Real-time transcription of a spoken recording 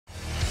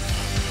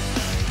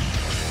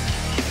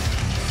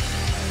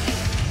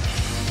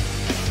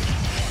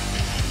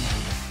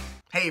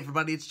Hey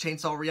everybody, it's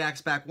Chainsaw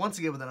Reacts back once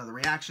again with another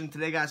reaction.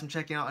 Today guys, I'm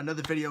checking out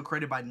another video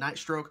created by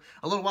Nightstroke.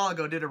 A little while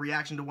ago, I did a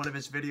reaction to one of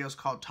his videos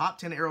called Top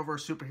 10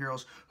 Arrowverse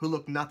Superheroes Who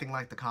Look Nothing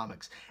Like the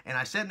Comics. And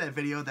I said in that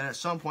video that at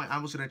some point I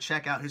was going to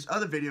check out his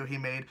other video he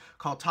made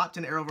called Top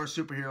 10 Arrowverse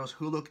Superheroes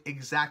Who Look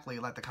Exactly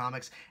Like the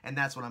Comics. And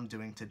that's what I'm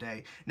doing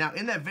today. Now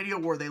in that video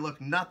where they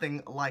look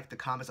nothing like the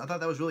comics, I thought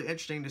that was really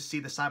interesting to see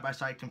the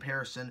side-by-side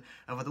comparison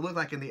of what they look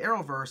like in the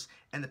Arrowverse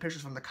and the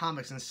pictures from the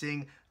comics and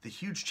seeing the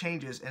huge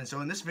changes. And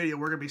so in this video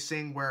we're going to be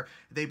seeing where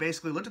they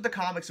basically looked at the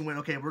comics and went,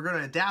 okay, we're going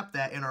to adapt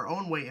that in our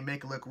own way and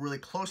make it look really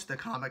close to the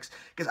comics,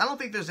 because I don't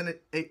think there's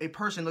a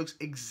person who looks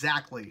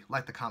exactly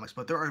like the comics,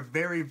 but there are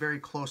very, very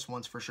close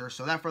ones for sure.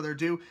 So without further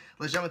ado,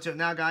 let's jump into it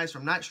now, guys.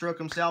 From Nightstroke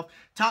himself,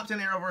 Top 10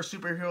 Arrowverse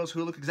Superheroes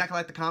Who Look Exactly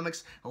Like the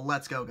Comics.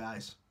 Let's go,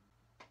 guys.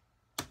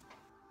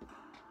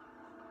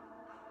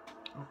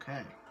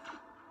 Okay.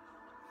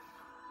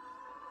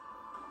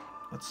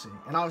 Let's see.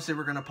 And obviously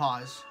we're going to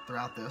pause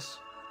throughout this,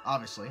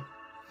 obviously.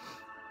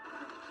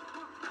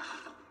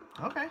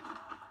 Okay.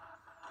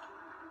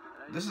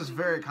 This is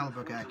very comic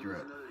book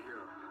accurate.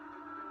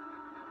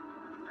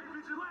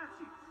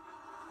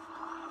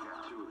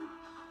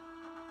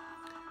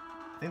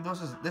 I think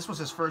this was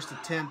his first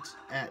attempt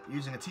at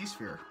using a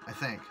T-sphere, I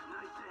think.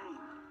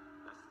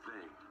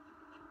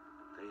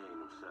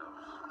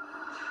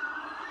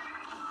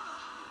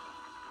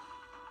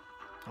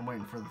 I'm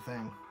waiting for the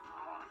thing.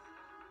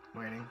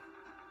 Waiting.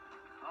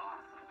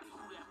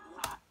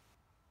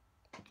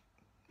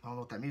 I don't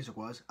know what that music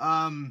was.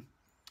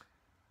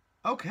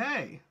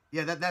 Okay.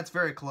 Yeah, that's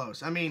very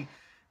close. I mean,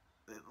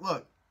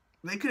 look,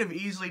 they could have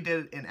easily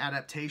did an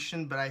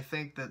adaptation, but I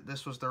think that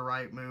this was the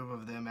right move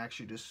of them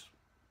actually just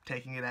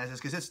taking it as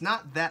is, because it's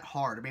not that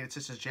hard. I mean, it's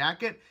just his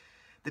jacket.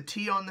 The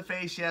T on the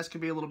face, yes,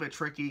 could be a little bit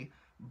tricky,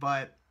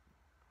 but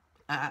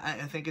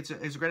I think it's a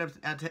great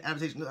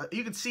adaptation.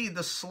 You can see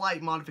the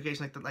slight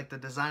modification, like the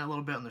design a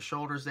little bit on the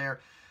shoulders there.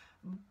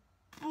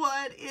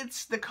 But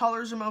the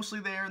colors are mostly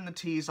there, and the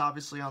T's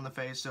obviously on the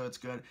face, so it's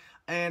good.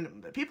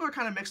 And people are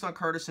kind of mixed on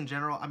Curtis in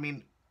general. I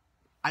mean,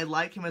 I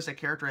like him as a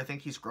character. I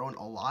think he's grown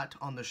a lot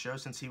on the show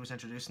since he was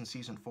introduced in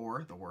Season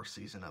 4, the worst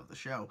season of the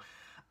show.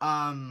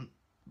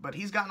 But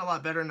he's gotten a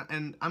lot better,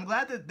 and I'm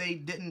glad that they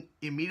didn't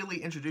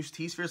immediately introduce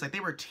T-spheres. Like, they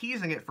were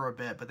teasing it for a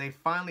bit, but they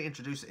finally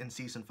introduced it in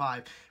Season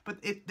 5.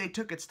 But they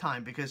took its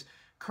time, because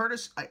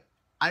Curtis...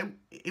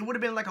 it would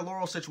have been like a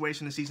Laurel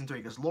situation in Season 3,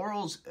 because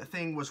Laurel's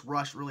thing was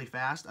rushed really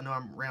fast. I know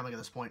I'm rambling at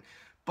this point,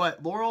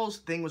 but Laurel's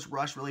thing was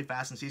rushed really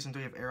fast in Season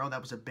 3 of Arrow.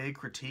 That was a big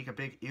critique, a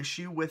big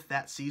issue with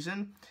that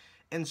season.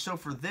 And so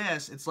for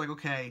this, it's like,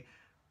 okay,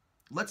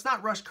 let's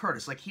not rush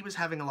Curtis. Like, he was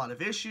having a lot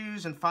of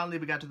issues, and finally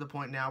we got to the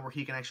point now where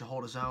he can actually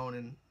hold his own,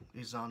 and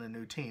he's on a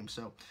new team.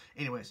 So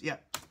anyways, yeah,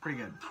 pretty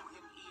good.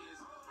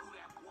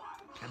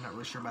 I'm not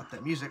really sure about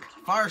that music.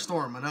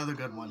 Firestorm, another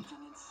good one.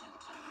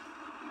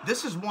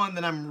 This is one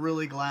that I'm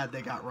really glad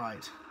they got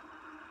right.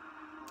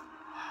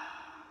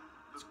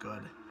 It's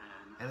good.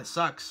 And it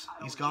sucks.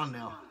 He's gone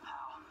now.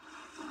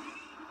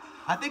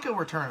 I think he'll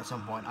return at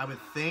some point, I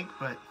would think,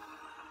 but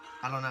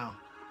I don't know.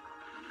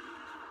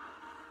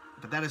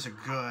 But that is a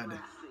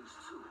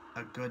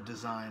good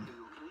design.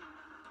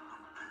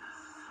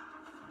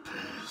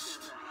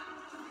 Pissed.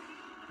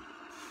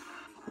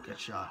 Good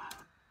shot.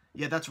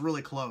 Yeah, that's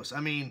really close. I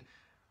mean...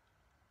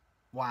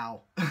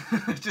 wow.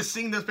 Just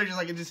seeing those pictures,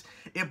 like,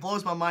 it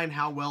blows my mind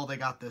how well they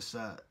got this,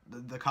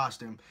 the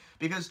costume.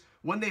 Because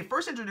when they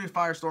first introduced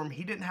Firestorm,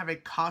 he didn't have a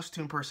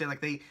costume per se.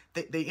 Like,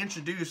 they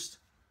introduced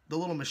the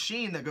little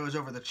machine that goes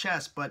over the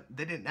chest, but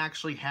they didn't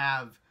actually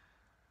have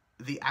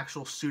the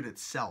actual suit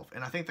itself.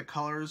 And I think the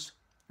colors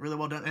really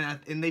well done.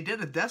 And they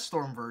did a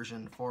Deathstorm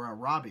version for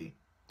Robbie.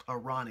 Or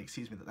Ronnie,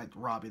 excuse me. Like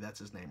Robbie, that's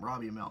his name.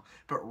 Robbie Amell.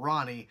 But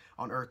Ronnie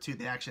on Earth 2,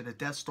 they actually had a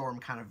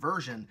Deathstorm kind of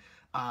version.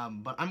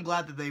 But I'm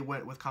glad that they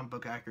went with comic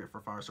book accurate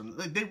for Firestorm.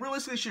 They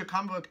realistically should have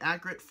comic book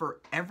accurate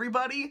for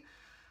everybody.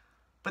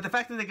 But the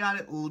fact that they got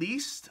at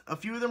least a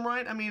few of them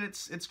right, I mean,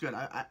 it's good.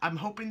 I'm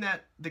hoping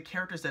that the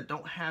characters that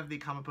don't have the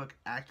comic book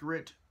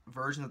accurate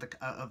version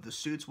of the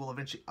suits will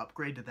eventually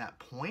upgrade to that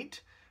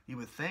point, you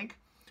would think.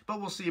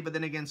 But we'll see. But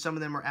then again, some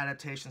of them are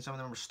adaptations, some of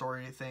them are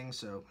story things,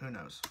 so who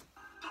knows.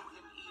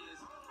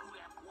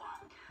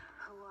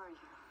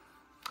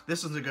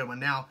 This is a good one.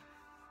 Now,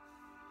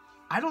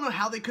 I don't know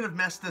how they could have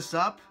messed this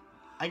up.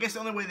 I guess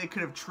the only way they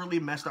could have truly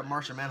messed up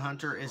Martian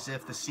Manhunter is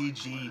if the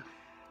CG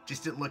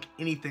just didn't look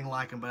anything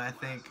like him, but I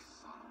think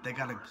they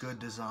got a good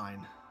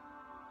design.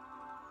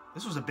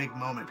 This was a big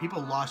moment.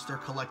 People lost their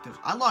collective...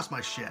 I lost my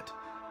shit.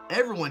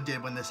 Everyone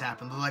did when this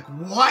happened. They're like,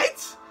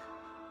 what?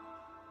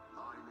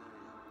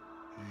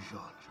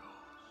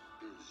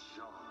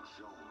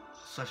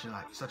 Such an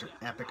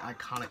epic,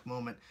 iconic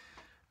moment.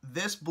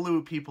 This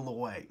blew people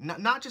away.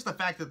 Not just the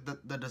fact that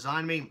the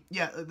design, I mean,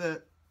 yeah,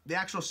 the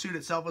actual suit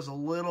itself was a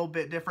little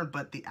bit different,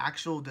 but the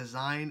actual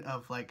design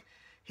of, like,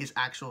 his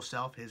actual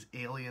self, his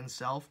alien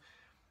self,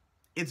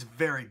 it's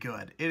very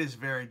good. It is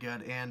very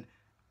good, and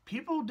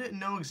people didn't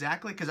know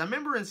exactly, because I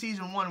remember in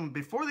Season 1,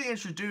 before they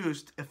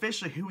introduced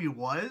officially who he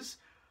was,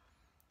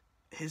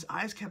 his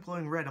eyes kept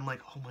glowing red. I'm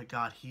like, oh my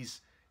god,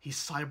 he's he's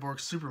Cyborg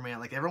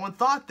Superman. Like, everyone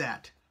thought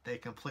that. They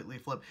completely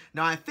flipped.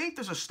 Now, I think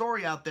there's a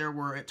story out there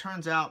where it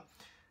turns out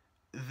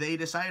they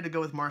decided to go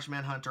with Martian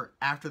Manhunter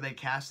after they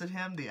casted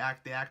him, the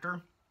actor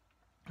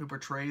who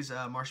portrays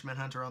Martian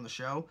Manhunter on the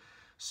show.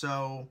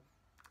 So,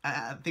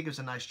 I think it was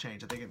a nice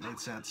change. I think it made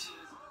sense.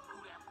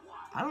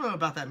 I don't know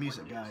about that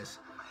music, guys.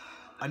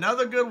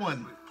 Another good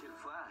one.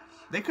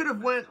 They could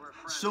have went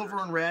silver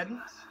and red,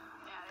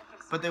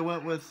 but they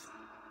went with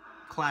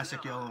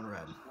classic yellow and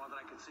red.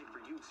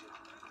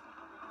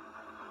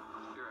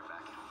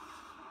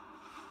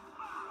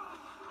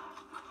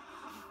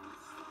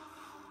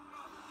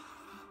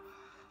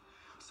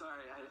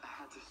 Sorry, I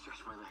had to stretch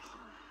my legs.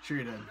 Sure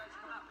you did.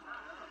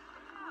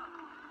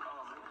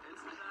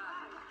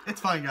 It's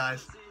fine,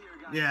 guys.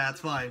 Yeah, it's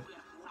fine.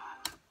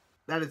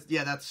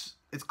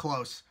 It's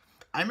close.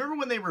 I remember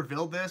when they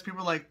revealed this, people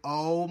were like,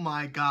 oh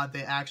my god,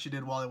 they actually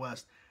did Wally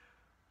West.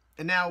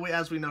 And now,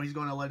 as we know, he's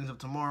going to Legends of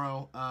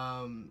Tomorrow,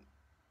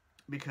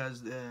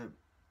 because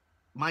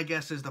my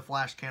guess is the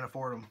Flash can't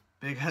afford him,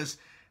 because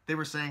they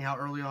were saying how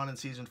early on in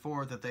Season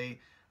 4 that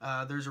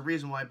there's a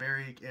reason why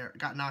Barry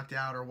got knocked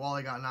out or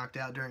Wally got knocked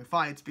out during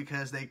fights,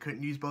 because they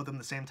couldn't use both of them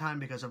at the same time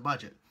because of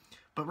budget.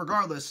 But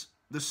regardless,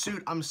 the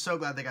suit, I'm so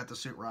glad they got the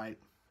suit right.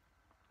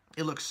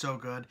 It looks so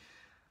good.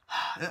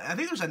 I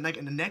think there was a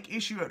neck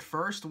issue at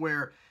first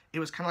where it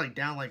was kind of like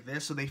down like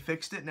this, so they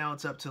fixed it. Now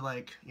it's up to,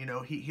 like, you know,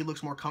 he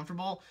looks more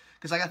comfortable.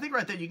 Because, like, I think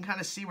right there you can kind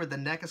of see where the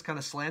neck is kind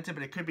of slanted,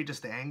 but it could be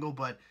just the angle.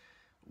 But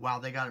wow,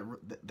 they got it.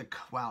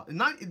 Wow,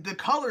 not the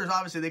colors.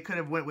 Obviously, they could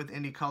have went with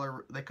any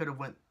color. They could have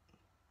went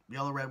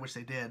yellow, red, which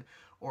they did,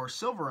 or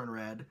silver and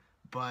red.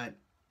 But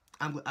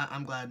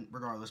I'm glad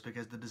regardless,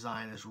 because the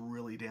design is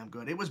really damn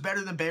good. It was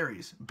better than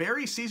Barry's.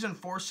 Barry's Season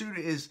 4 suit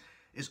is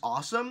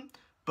awesome.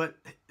 But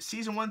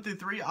Season 1 through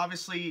 3,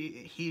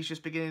 obviously, he's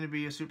just beginning to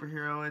be a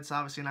superhero. It's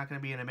obviously not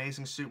going to be an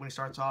amazing suit when he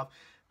starts off.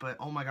 But,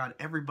 oh my god,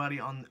 everybody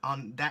on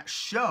that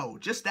show,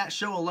 just that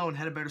show alone,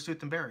 had a better suit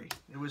than Barry.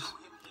 It was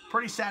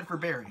pretty sad for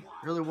Barry.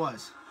 It really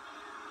was.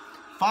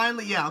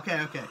 Finally, yeah,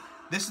 okay.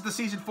 This is the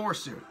Season 4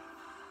 suit.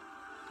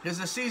 This is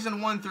the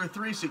Season 1 through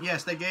 3 suit.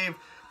 Yes, they gave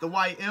the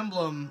white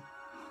emblem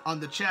on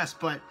the chest,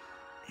 but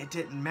it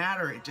didn't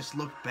matter. It just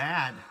looked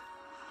bad.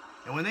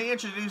 And when they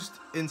introduced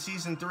in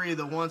Season 3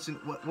 the Once in...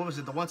 What was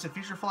it? The Once in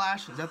Future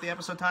Flash? Is that the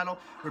episode title?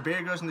 Where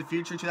Barry goes in the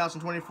future,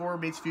 2024,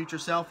 meets future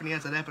self, and he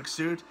has that epic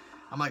suit.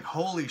 I'm like,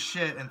 holy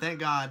shit. And thank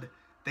God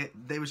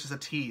they was just a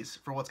tease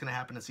for what's going to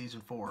happen in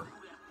Season 4.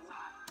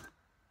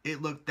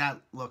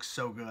 That looks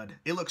so good.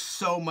 It looks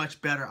so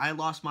much better. I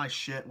lost my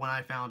shit when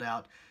I found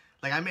out.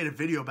 Like, I made a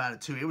video about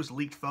it, too. It was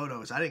leaked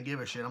photos. I didn't give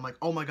a shit. I'm like,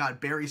 oh my god,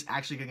 Barry's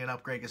actually going to get an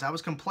upgrade. Because I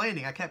was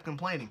complaining. I kept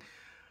complaining.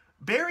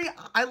 Barry,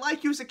 I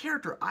like you as a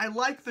character. I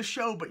like the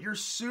show, but your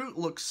suit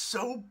looks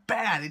so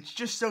bad. It's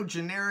just so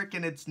generic,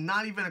 and it's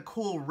not even a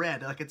cool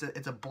red. Like,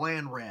 it's a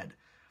bland red.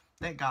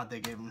 Thank God they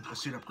gave him a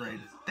suit upgrade.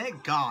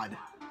 Thank God.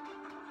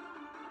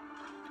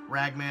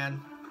 Ragman.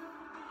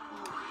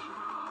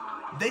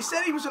 They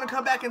said he was going to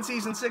come back in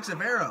Season 6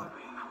 of Arrow.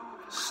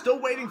 Still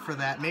waiting for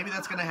that. Maybe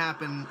that's going to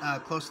happen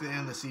close to the end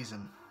of the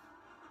season.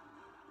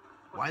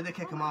 Why'd they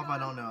kick him off? I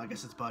don't know. I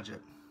guess it's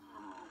budget.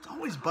 It's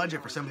always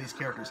budget for some of these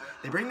characters.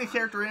 They bring the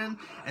character in,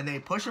 and they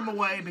push him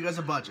away because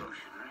of budget.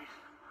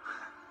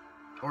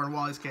 Or in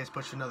Wally's case,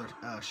 push another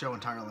show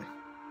entirely.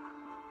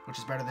 Which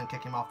is better than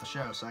kicking him off the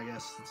show, so I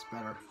guess it's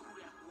better.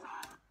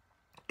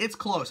 It's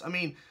close. I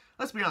mean,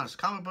 let's be honest.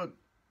 Comic book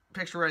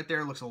picture right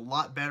there looks a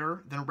lot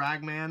better than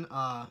Ragman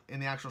in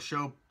the actual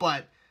show,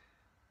 but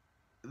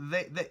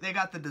they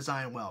got the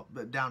design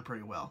down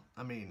pretty well.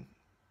 I mean,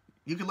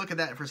 you can look at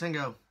that for a second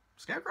and go,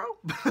 Scarecrow?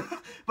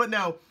 But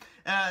no,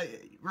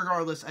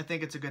 regardless, I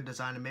think it's a good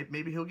design, and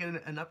maybe he'll get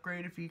an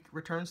upgrade if he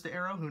returns to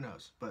Arrow. Who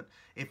knows? But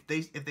if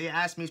they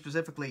ask me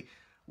specifically,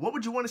 what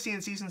would you want to see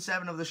in Season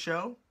 7 of the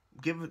show?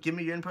 Give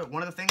me your input.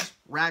 One of the things,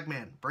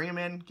 Ragman. Bring him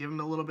in, give him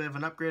a little bit of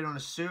an upgrade on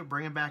his suit,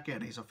 bring him back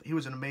in. He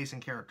was an amazing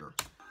character.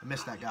 I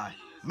miss that guy.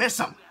 Miss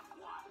him!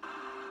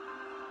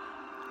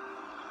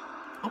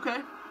 Okay.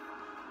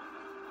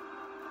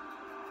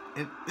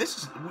 And this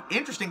is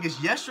interesting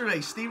because yesterday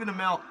Stephen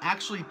Amell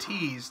actually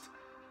teased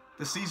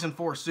the Season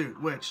 4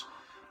 suit, which,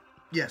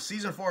 yes,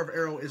 Season 4 of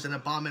Arrow is an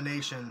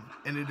abomination,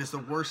 and it is the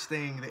worst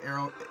thing in the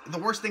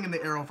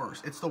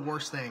Arrowverse. It's the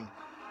worst thing.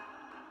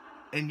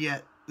 And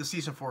yet, the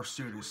Season 4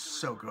 suit is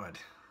so good.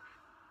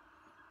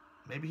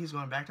 Maybe he's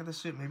going back to the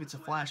suit. Maybe it's a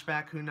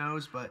flashback. Who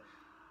knows? But,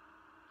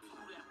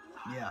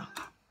 yeah.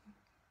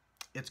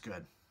 It's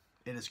good.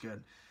 It is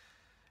good.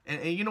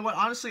 And you know what?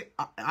 Honestly,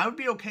 I would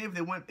be okay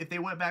if they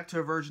went back to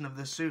a version of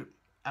this suit.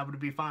 I would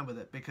be fine with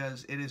it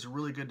because it is a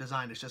really good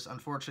design. It's just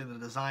unfortunately the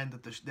design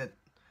that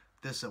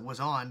this was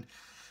on.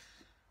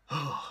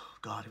 Oh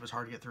God, it was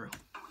hard to get through.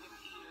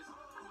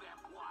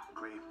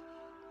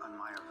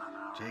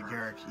 Jay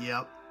Garrick,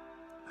 yep.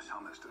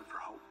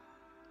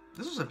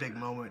 This was a big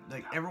moment.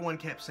 Like everyone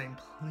kept saying,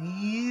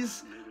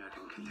 "Please,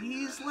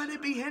 please let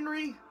it be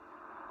Henry."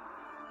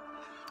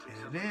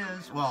 And it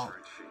is. Well,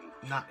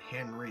 not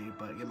Henry,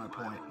 but you get my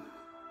point.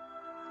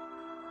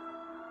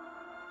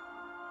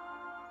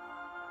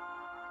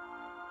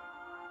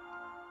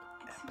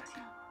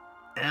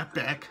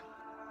 Epic.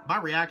 My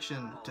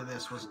reaction to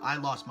this was I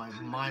lost my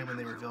mind when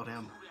they revealed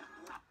him.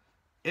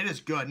 It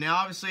is good. Now,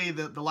 obviously,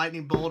 the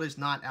lightning bolt is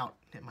not out.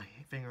 Hit my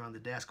finger on the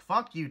desk.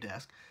 Fuck you,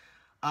 desk.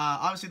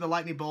 Obviously, the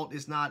lightning bolt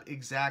is not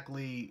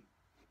exactly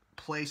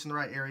placed in the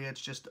right area. It's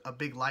just a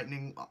big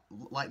lightning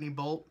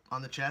bolt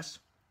on the chest.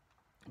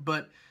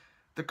 But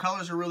the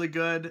colors are really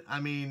good. I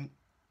mean,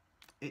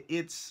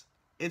 it's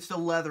the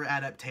leather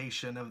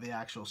adaptation of the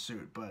actual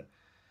suit. But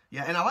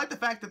yeah, and I like the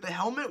fact that the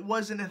helmet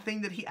wasn't a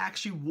thing that he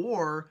actually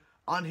wore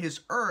on his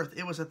Earth.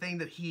 It was a thing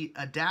that he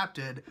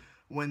adapted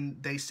when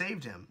they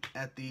saved him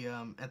at the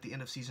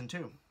end of season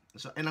 2.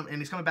 So and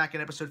he's coming back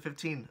in episode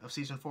 15 of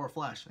season 4 of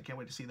Flash. I can't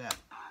wait to see that.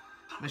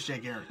 Miss J.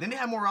 Garrett. They need to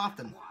have more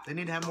often. They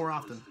need to have more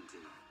often.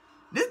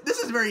 This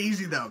is very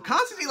easy though.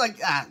 Constantine, like,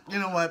 you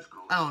know what?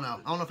 I don't know.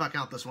 I don't know if I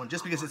count this one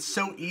just because it's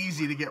so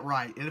easy to get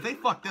right. And if they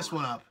fuck this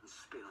one up,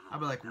 I'll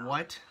be like,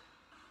 what?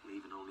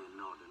 Leaving only a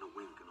nod and a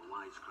wink and a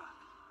wisecrack.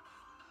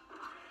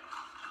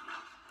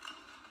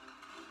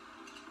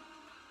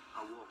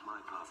 I walk my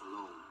path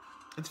alone.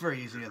 It's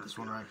very easy at this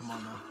one, right? Come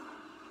on now.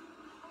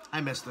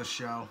 I miss this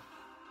show.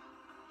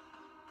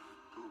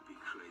 Who'd be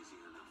crazy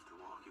enough to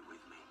walk it with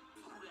me?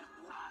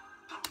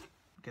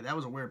 Okay, that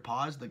was a weird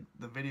pause. The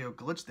video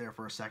glitched there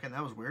for a second.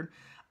 That was weird.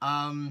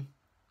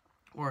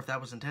 Or if that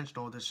was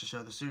intentional, just to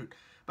show the suit.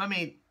 But I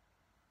mean,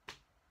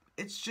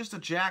 it's just a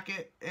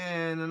jacket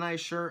and a nice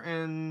shirt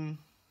and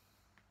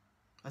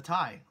a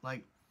tie.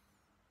 Like,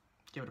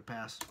 give it a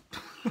pass.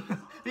 You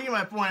get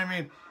my point. I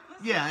mean,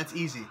 yeah, it's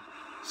easy.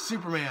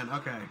 Superman.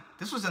 Okay,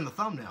 this was in the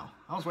thumbnail.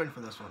 I was waiting for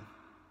this one.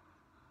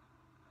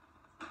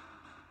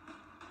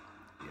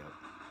 Yep.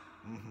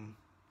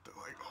 They're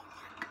like, oh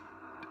my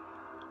god.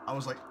 I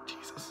was like,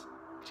 Jesus.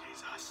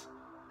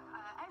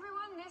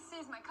 Everyone, this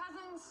is my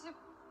cousin,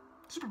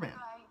 Superman.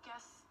 I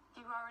guess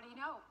you already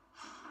know.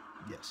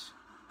 Yes.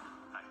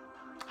 Hi.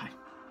 Hi.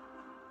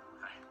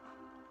 Hi.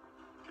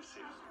 Good to see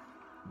you.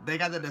 They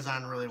got the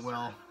design really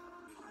well.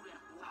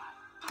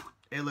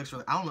 It looks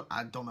really.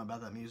 I don't know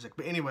about that music,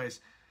 but anyways,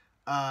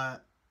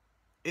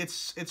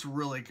 it's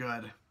really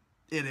good.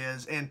 It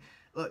is, and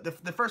look,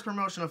 the first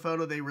promotional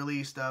photo they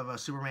released of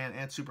Superman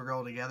and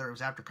Supergirl together, it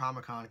was after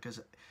Comic-Con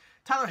because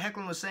Tyler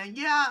Hoechlin was saying,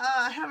 "Yeah,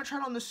 I haven't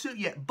tried on the suit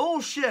yet."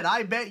 Bullshit!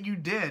 I bet you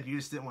did. You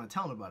just didn't want to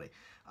tell nobody.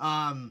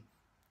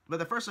 But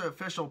the first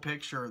official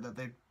picture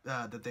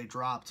that they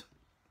dropped,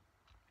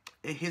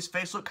 his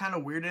face looked kind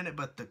of weird in it,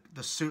 but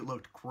the suit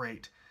looked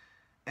great.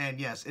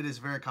 And yes, it is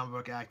very comic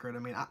book accurate. I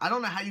mean, I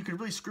don't know how you could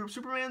really screw up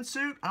Superman's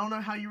suit. I don't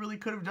know how you really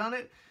could have done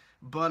it.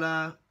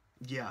 But,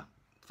 yeah.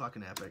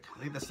 Fucking epic.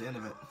 I think that's the end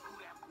of it.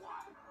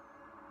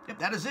 Yep,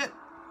 that is it.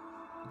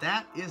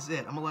 That is it.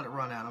 I'm going to let it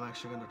run out. I'm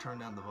actually going to turn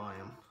down the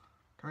volume.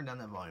 Turn down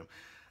that volume.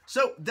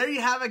 So, there you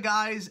have it,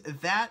 guys.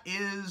 That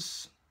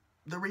is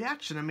the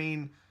reaction. I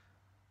mean,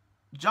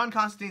 John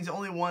Constantine's the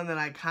only one that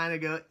I kind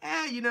of go,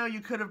 you know,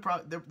 you could have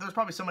there's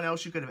probably someone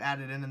else you could have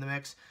added in the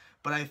mix.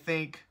 But I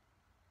think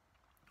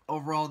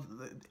overall,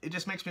 it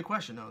just makes me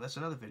question. No, that's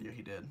another video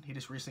he did. He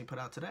just recently put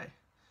out today.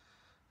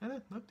 And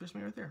then, look, there's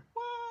me right there.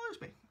 Well,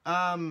 there's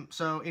me.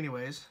 So,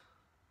 anyways,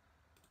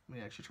 let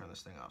me actually turn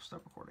this thing off.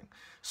 Stop recording.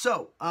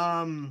 So,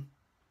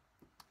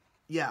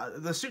 yeah,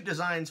 the suit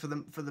designs for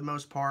the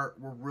most part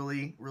were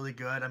really, really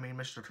good. I mean,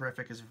 Mr.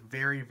 Terrific is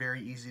very,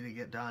 very easy to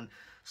get done.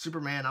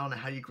 Superman, I don't know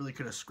how you really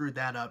could have screwed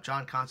that up.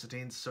 John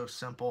Constantine's so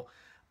simple.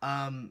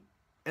 And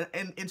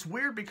it's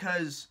weird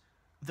because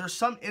there's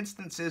some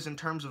instances in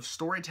terms of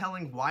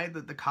storytelling why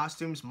the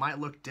costumes might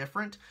look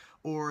different,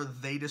 or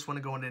they just want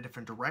to go in a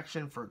different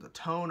direction for the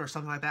tone or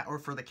something like that, or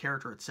for the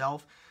character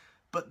itself.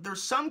 But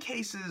there's some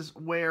cases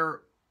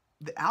where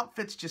the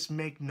outfits just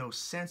make no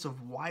sense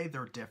of why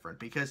they're different,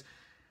 because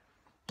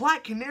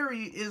Black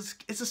Canary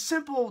it's a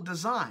simple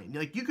design.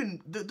 Like, you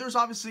can, there's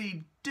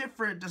obviously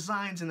different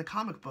designs in the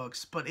comic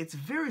books, but it's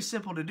very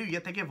simple to do.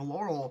 Yet they give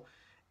Laurel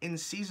in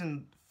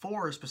season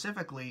 4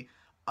 specifically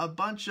a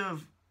bunch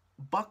of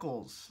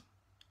buckles,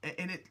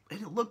 and it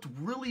looked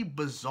really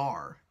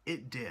bizarre.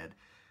 It did.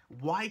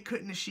 Why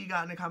couldn't she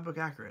gotten a comic book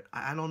accurate?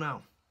 I don't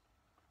know.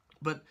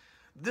 But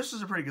this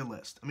is a pretty good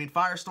list. I mean,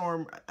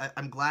 Firestorm,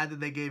 I'm glad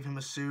that they gave him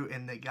a suit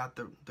and they got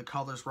the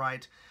colors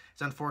right.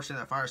 It's unfortunate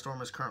that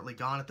Firestorm is currently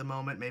gone at the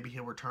moment. Maybe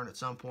he'll return at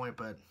some point,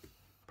 but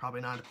probably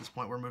not at this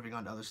point. We're moving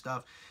on to other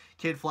stuff.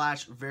 Kid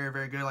Flash, very,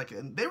 very good. Like,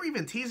 they were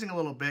even teasing a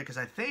little bit, because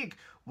I think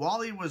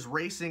Wally was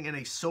racing in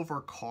a silver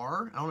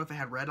car. I don't know if it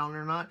had red on it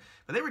or not,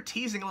 but they were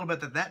teasing a little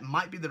bit that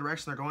might be the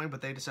direction they're going,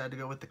 but they decided to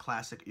go with the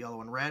classic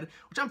yellow and red,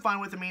 which I'm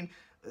fine with. I mean,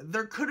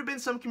 there could have been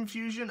some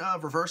confusion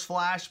of Reverse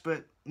Flash,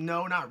 but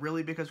no, not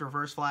really, because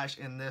Reverse Flash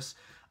in this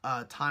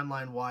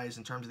timeline-wise,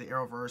 in terms of the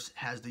Arrowverse,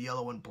 has the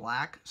yellow and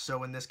black.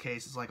 So in this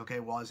case, it's like,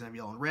 okay, Wally's gonna have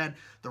yellow and red.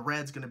 The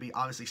red's gonna be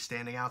obviously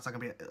standing out. It's not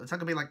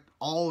gonna be like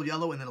all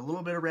yellow and then a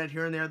little bit of red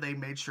here and there. They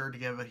made sure to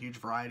give a huge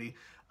variety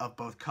of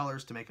both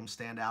colors to make them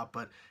stand out.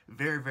 But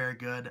very, very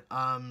good.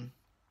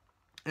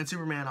 And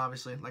Superman,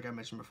 obviously, like I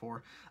mentioned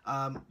before.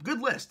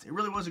 Good list. It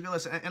really was a good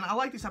list. And I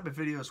like these type of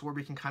videos where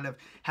we can kind of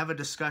have a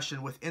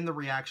discussion within the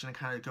reaction and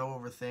kind of go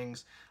over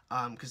things.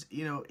 Because,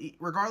 you know,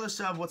 regardless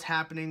of what's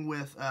happening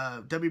with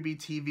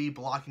WBTV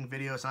blocking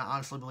videos, and I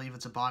honestly believe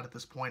it's a bot at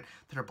this point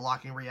that are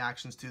blocking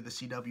reactions to the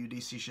CW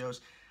DC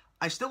shows,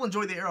 I still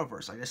enjoy the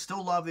Arrowverse. Like, I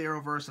still love the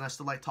Arrowverse, and I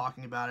still like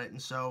talking about it.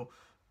 And so,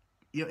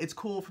 you know, it's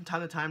cool from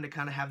time to time to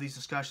kind of have these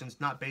discussions,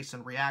 not based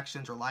on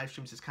reactions or live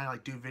streams. It's kind of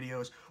like do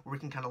videos where we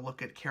can kind of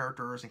look at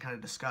characters and kind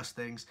of discuss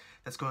things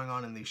that's going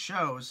on in these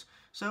shows.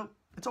 So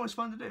it's always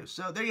fun to do.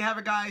 So there you have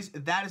it, guys.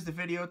 That is the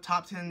video.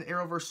 Top 10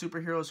 Arrowverse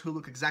superheroes who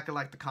look exactly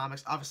like the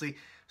comics. Obviously,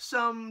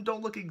 some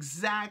don't look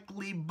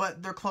exactly,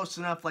 but they're close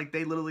enough. Like,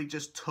 they literally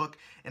just took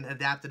and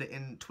adapted it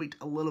and tweaked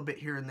a little bit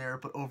here and there.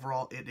 But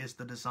overall, it is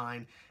the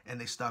design, and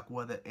they stuck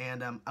with it.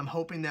 And I'm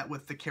hoping that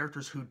with the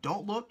characters who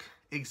don't look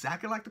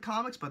exactly like the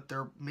comics, but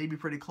they're maybe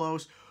pretty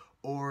close,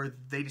 or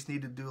they just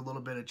need to do a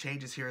little bit of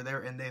changes here or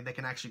there, and they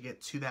can actually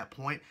get to that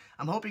point.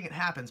 I'm hoping it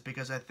happens,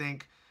 because I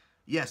think,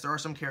 yes, there are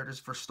some characters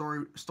for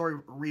story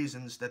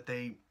reasons that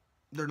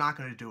they're not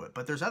going to do it.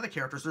 But there's other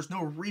characters, there's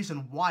no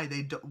reason why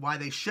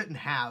they shouldn't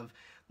have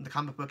the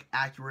comic book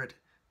accurate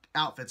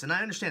outfits. And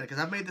I understand it,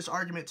 because I've made this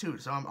argument too,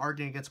 so I'm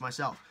arguing against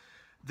myself.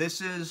 This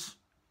is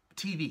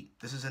TV.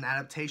 This is an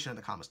adaptation of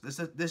the comics.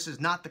 This is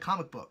not the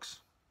comic books.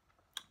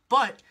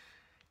 But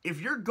if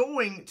you're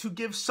going to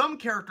give some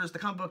characters the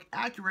comic book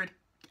accurate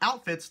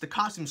outfits, the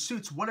costume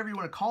suits, whatever you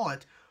want to call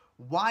it,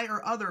 why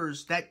are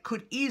others that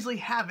could easily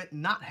have it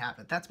not have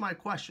it? That's my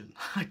question.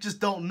 I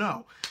just don't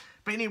know.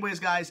 But anyways,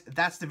 guys,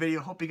 that's the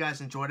video. Hope you guys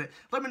enjoyed it.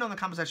 Let me know in the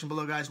comment section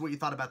below, guys, what you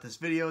thought about this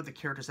video, the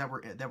characters that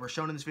were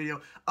shown in this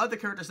video, other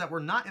characters that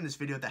were not in this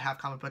video that have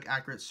comic book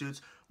accurate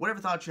suits, whatever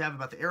thoughts you have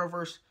about the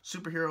Arrowverse,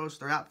 superheroes,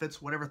 their outfits,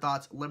 whatever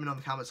thoughts, let me know in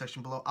the comment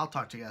section below. I'll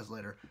talk to you guys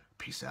later.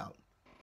 Peace out.